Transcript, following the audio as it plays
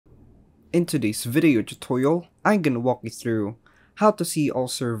In today's video tutorial, I'm gonna walk you through how to see all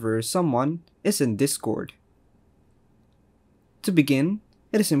servers someone is in Discord. To begin,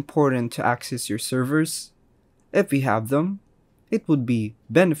 it is important to access your servers. If you have them, it would be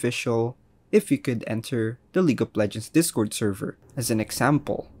beneficial if you could enter the League of Legends Discord server as an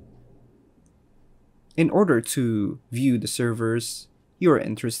example. In order to view the servers you are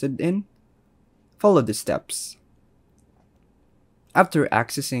interested in, follow the steps. After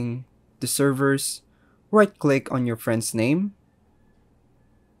accessing the servers, right-click on your friend's name,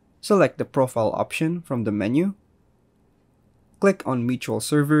 select the profile option from the menu, click on Mutual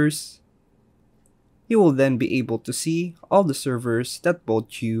Servers. You will then be able to see all the servers that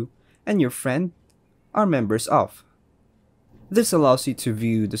both you and your friend are members of. This allows you to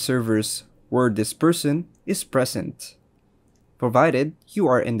view the servers where this person is present, provided you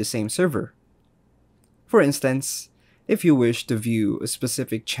are in the same server. For instance, if you wish to view a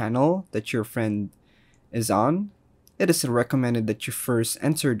specific channel that your friend is on, it is recommended that you first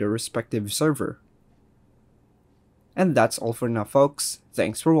enter the respective server. And that's all for now, folks.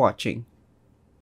 Thanks for watching.